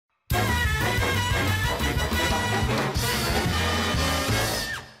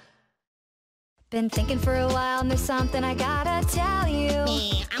Been thinking for a while, and there's something I gotta tell you.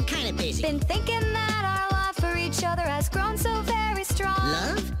 Yeah, I'm kinda busy. Been thinking that our love for each other has grown so very strong.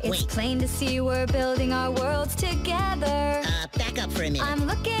 Love? It's Wait. plain to see we're building our worlds together. Back up for a minute. I'm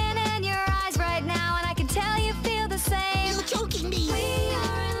looking in your eyes right now, and I can tell you feel the same. You're joking me. We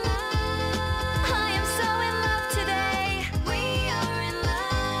are in love. I am so in love today. We are in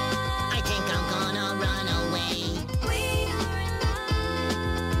love. I think I'm gonna run away. We are in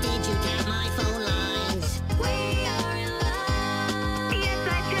love. Did you tap my phone lines? We are in love. Yes,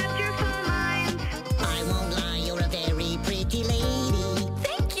 I tapped your phone lines. I won't lie, you're a very pretty lady.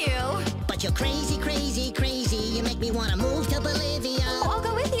 Thank you. But you're crazy, crazy, crazy. You make me wanna move to Bolivia. Oh, I'll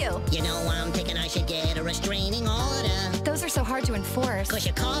go with you. You know, I'm thinking I should get a restraining order. Those are so hard to enforce. 'Cause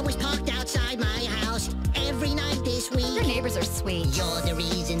your car was parked outside my house every night this Your week. neighbors are sweet. You're the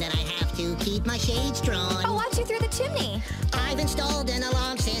reason that I have to keep my shades drawn. I'll watch you through the chimney. I've installed an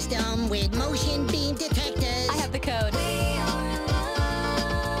alarm system with motion beam detectors. I have the code. We are in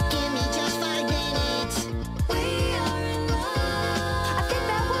love. Give me just 5 minutes. We are in love. I think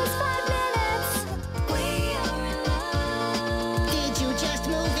that was 5 minutes. We are in love. Did you just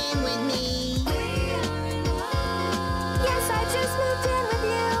move in with me? We are in love. Yes, I just moved in with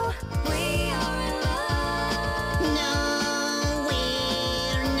you. We are in love. No,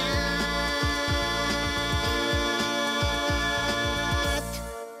 we're not.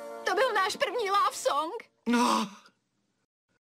 To byl náš první love song. No.